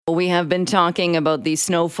We have been talking about the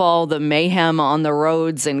snowfall, the mayhem on the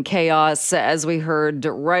roads and chaos. As we heard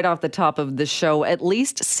right off the top of the show, at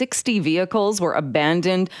least 60 vehicles were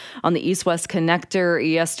abandoned on the east-west connector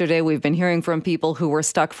yesterday. We've been hearing from people who were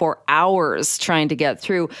stuck for hours trying to get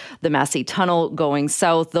through the Massey Tunnel going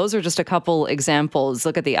south. Those are just a couple examples.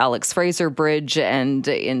 Look at the Alex Fraser Bridge and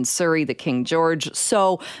in Surrey, the King George.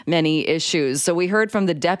 So many issues. So we heard from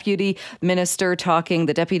the deputy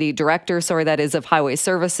director, of Highway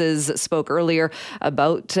Services, spoke earlier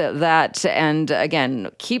about that. And again,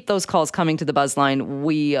 keep those calls coming to the Buzzline.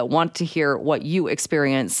 We want to hear what you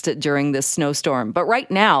experienced during this snowstorm. But right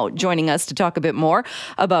now, joining us to talk a bit more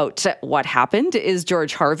about what happened is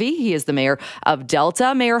George Harvie. He is the mayor of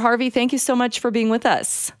Delta. Mayor Harvie, thank you so much for being with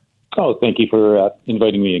us. Oh, thank you for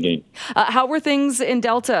inviting me again. How were things in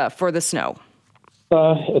Delta for the snow?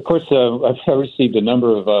 Of course, I've received a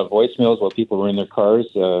number of voicemails while people were in their cars.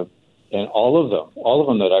 And all of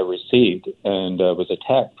them that I received and was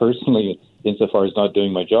attacked personally insofar as not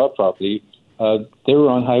doing my job properly, they were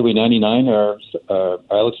on Highway 99, our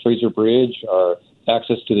Alex Fraser Bridge, our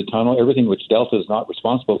access to the tunnel, everything which Delta is not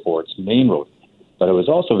responsible for. It's the main road. But I was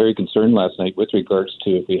also very concerned last night with regards to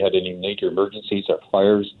if we had any major emergencies or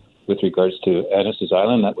fires with regards to Annis's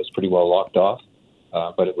Island. That was pretty well locked off.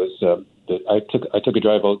 But it was I took a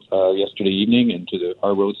drive out yesterday evening into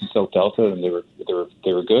our roads in South Delta, and they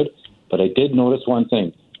were good. But I did notice one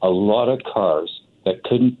thing: a lot of cars that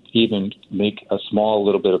couldn't even make a small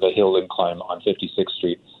little bit of a hill incline on 56th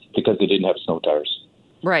Street because they didn't have snow tires.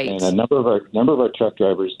 Right. And a number of our truck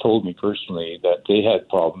drivers told me personally that they had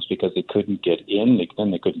problems because they couldn't get in,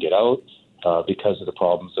 then they couldn't get out because of the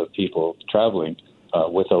problems of people traveling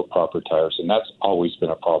without proper tires, and that's always been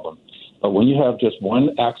a problem. But when you have just one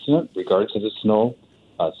accident, regards to the snow,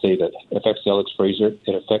 say that affects Alex Fraser,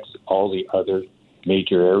 it affects all the other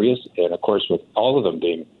major areas, and of course, with all of them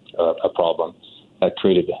being a problem, that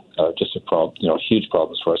created just a problem, huge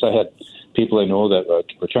problems for us. I had people I know that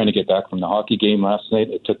were trying to get back from the hockey game last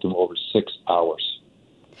night. It took them over 6 hours.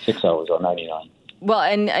 6 hours on 99. Well,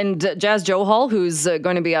 and Jazz Johal, who's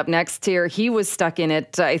going to be up next here, he was stuck in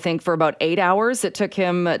it, I think, for about 8 hours. It took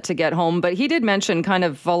him to get home. But he did mention, kind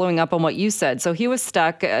of following up on what you said, so he was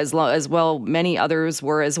stuck as well. Many others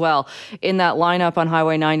were as well in that lineup on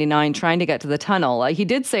Highway 99 trying to get to the tunnel. He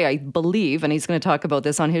did say, I believe, and he's going to talk about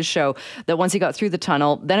this on his show, that once he got through the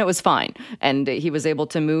tunnel, then it was fine. And he was able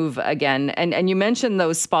to move again. And you mentioned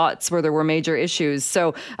those spots where there were major issues.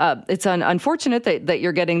 So it's unfortunate that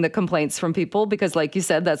you're getting the complaints from people because, like you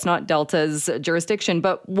said, that's not Delta's jurisdiction.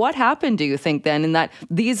 But what happened, do you think, then, in that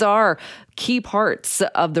these are key parts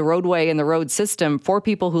of the roadway and the road system for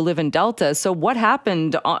people who live in Delta? So what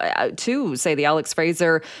happened to, say, the Alex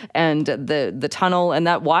Fraser and the tunnel, and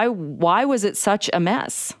that why was it such a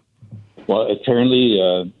mess? Well, apparently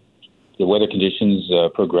the weather conditions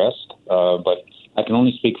progressed, but I can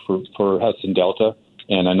only speak for us in Delta,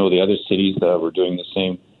 and I know the other cities were doing the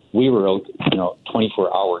same. We were out,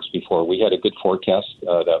 24 hours before. We had a good forecast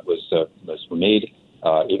that was made.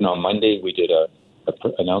 Even on Monday, we did a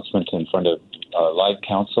announcement in front of live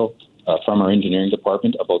council from our engineering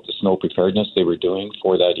department about the snow preparedness they were doing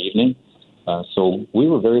for that evening. So we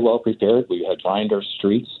were very well prepared. We had lined our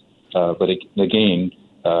streets. But again,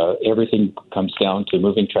 everything comes down to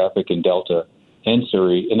moving traffic in Delta and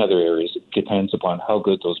Surrey and other areas. It depends upon how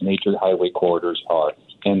good those major highway corridors are,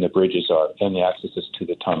 and the bridges are, and the accesses to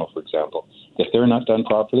the tunnel, for example. If they're not done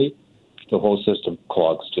properly, the whole system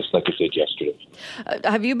clogs, just like it did yesterday.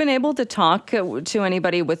 Have you been able to talk to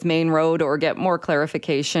anybody with Main Road or get more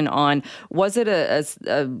clarification on, was it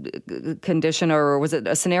a condition or was it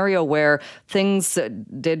a scenario where things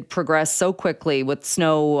did progress so quickly with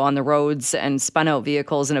snow on the roads and spun out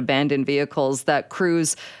vehicles and abandoned vehicles that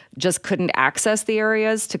crews just couldn't access the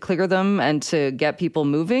areas to clear them and to get people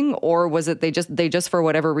moving? Or was it they just for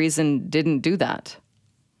whatever reason didn't do that?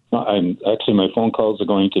 My phone calls are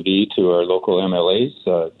going to be to our local MLAs,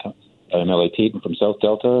 MLA Teton from South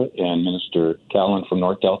Delta and Minister Callan from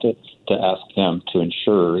North Delta, to ask them to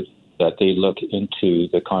ensure that they look into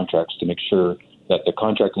the contracts to make sure that the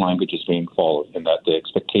contract language is being followed and that the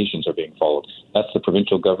expectations are being followed. That's the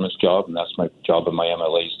provincial government's job, and that's my job of my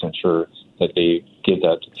MLAs to ensure that they give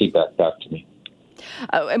that feedback back to me.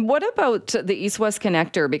 And what about the east-west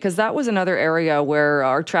connector? Because that was another area where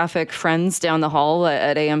our traffic friends down the hall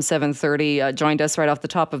at AM 730 joined us right off the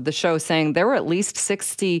top of the show saying there were at least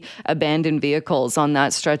 60 abandoned vehicles on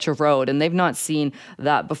that stretch of road, and they've not seen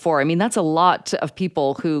that before. I mean, that's a lot of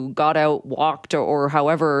people who got out, walked, or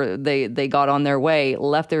however they got on their way,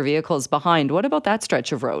 left their vehicles behind. What about that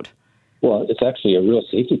stretch of road? Well, it's actually a real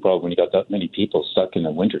safety problem when you got that many people stuck in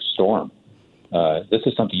a winter storm. This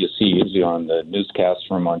is something you see usually on the newscasts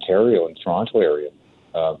from Ontario and Toronto area.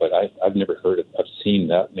 But I've never I've seen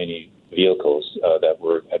that many vehicles that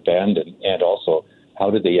were abandoned, and also how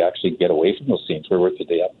did they actually get away from those scenes? Were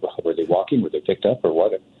they walking? Were they picked up, or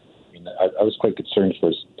what? I mean, I was quite concerned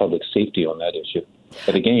for public safety on that issue.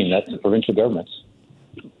 But again, that's the provincial government's.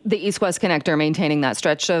 The East-West Connector maintaining that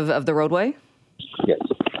stretch of the roadway? Yes.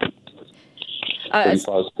 That's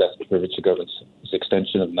the provincial government's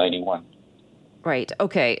extension of 91. Right.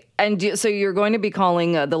 Okay. And so you're going to be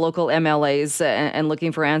calling the local MLAs and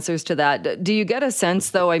looking for answers to that. Do you get a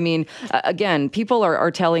sense, though? I mean, again, people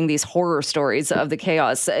are telling these horror stories of the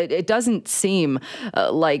chaos. It doesn't seem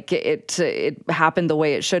like it happened the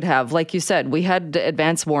way it should have. Like you said, we had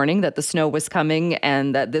advance warning that the snow was coming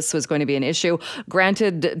and that this was going to be an issue.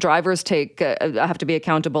 Granted, drivers have to be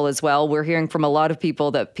accountable as well. We're hearing from a lot of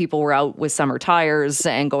people that people were out with summer tires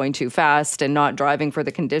and going too fast and not driving for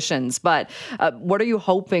the conditions. But what are you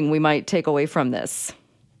hoping we might take away from this?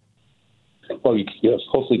 Well, yes,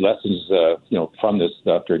 hopefully lessons, from this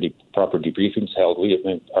after proper debriefings held.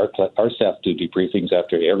 Our staff do debriefings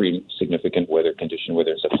after every significant weather condition,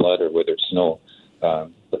 whether it's a flood or whether it's snow.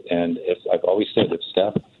 And I've always said, if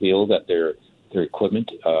staff feel that their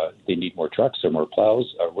equipment, they need more trucks or more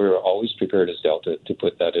plows, we're always prepared as Delta to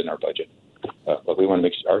put that in our budget. But we want to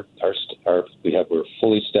make sure we're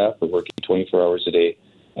fully staffed. We're working 24 hours a day.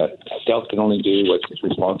 Delta can only do what it's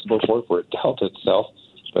responsible for Delta itself.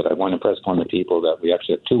 But I want to press upon the people that we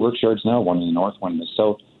actually have 2 work yards now, one in the north, one in the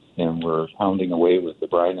south, and we're pounding away with the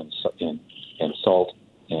brine and salt,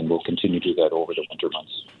 and we'll continue to do that over the winter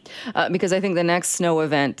months. Because I think the next snow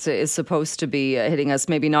event is supposed to be hitting us,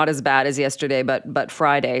 maybe not as bad as yesterday, but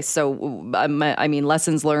Friday. So, I mean,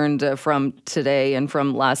 lessons learned from today and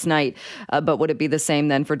from last night. But would it be the same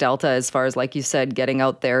then for Delta as far as, like you said, getting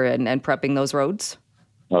out there and prepping those roads?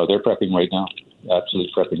 No, they're prepping right now. Absolutely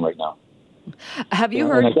prepping right now. Have you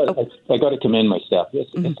heard? I got to commend my staff.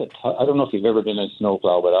 I don't know if you've ever been in a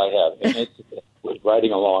snowplow, but I have. And it's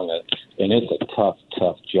riding along it, and it's a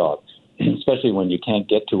tough job, especially when you can't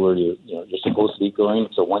get to where you're supposed to be going.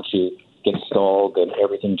 So once you get stalled, then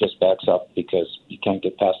everything just backs up because you can't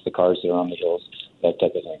get past the cars that are on the hills, that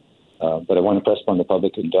type of thing. But I want to press upon the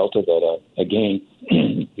public in Delta that, again,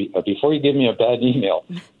 before you give me a bad email,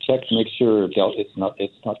 check to make sure it's not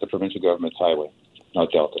the provincial government's highway,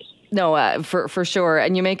 not Delta's. No, for sure.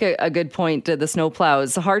 And you make a good point. The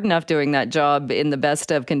snowplows, hard enough doing that job in the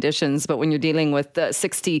best of conditions. But when you're dealing with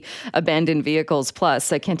 60 abandoned vehicles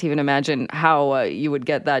plus, I can't even imagine how you would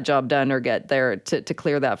get that job done or get there to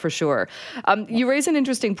clear that for sure. You raise an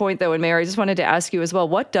interesting point, though. And Mayor, I just wanted to ask you as well,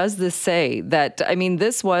 what does this say? That, I mean,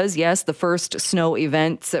 this was, yes, the first snow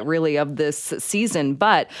event really of this season.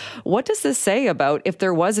 But what does this say about if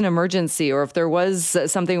there was an emergency or if there was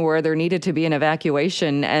something where there needed to be an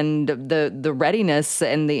evacuation and the readiness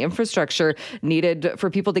and the infrastructure needed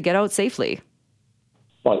for people to get out safely?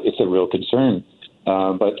 Well, it's a real concern.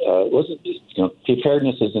 But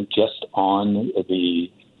preparedness isn't just on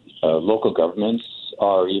the local governments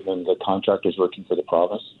or even the contractors working for the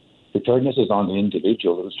province. Preparedness is on the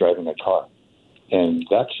individual who's driving a car. And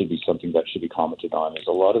that should be something that should be commented on. There's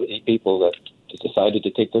a lot of people that decided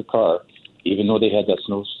to take their car, even though they had that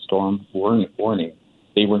snowstorm warning,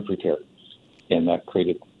 they weren't prepared. And that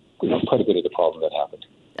created quite a bit of the problem that happened.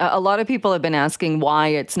 A lot of people have been asking why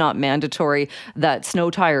it's not mandatory that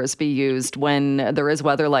snow tires be used when there is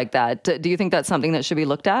weather like that. Do you think that's something that should be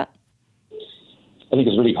looked at? I think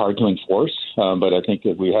it's really hard to enforce, but I think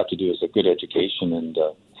that we have to do is a good education and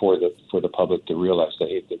for the public to realize that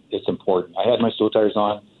it's important. I had my snow tires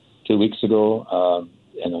on 2 weeks ago,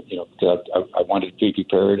 and I wanted to be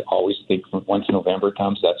prepared. Always think once November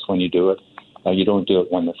comes, that's when you do it. You don't do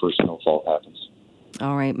it when the first snowfall happens.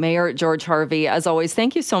 All right. Mayor George Harvie, as always,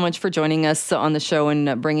 thank you so much for joining us on the show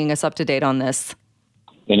and bringing us up to date on this.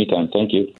 Anytime. Thank you.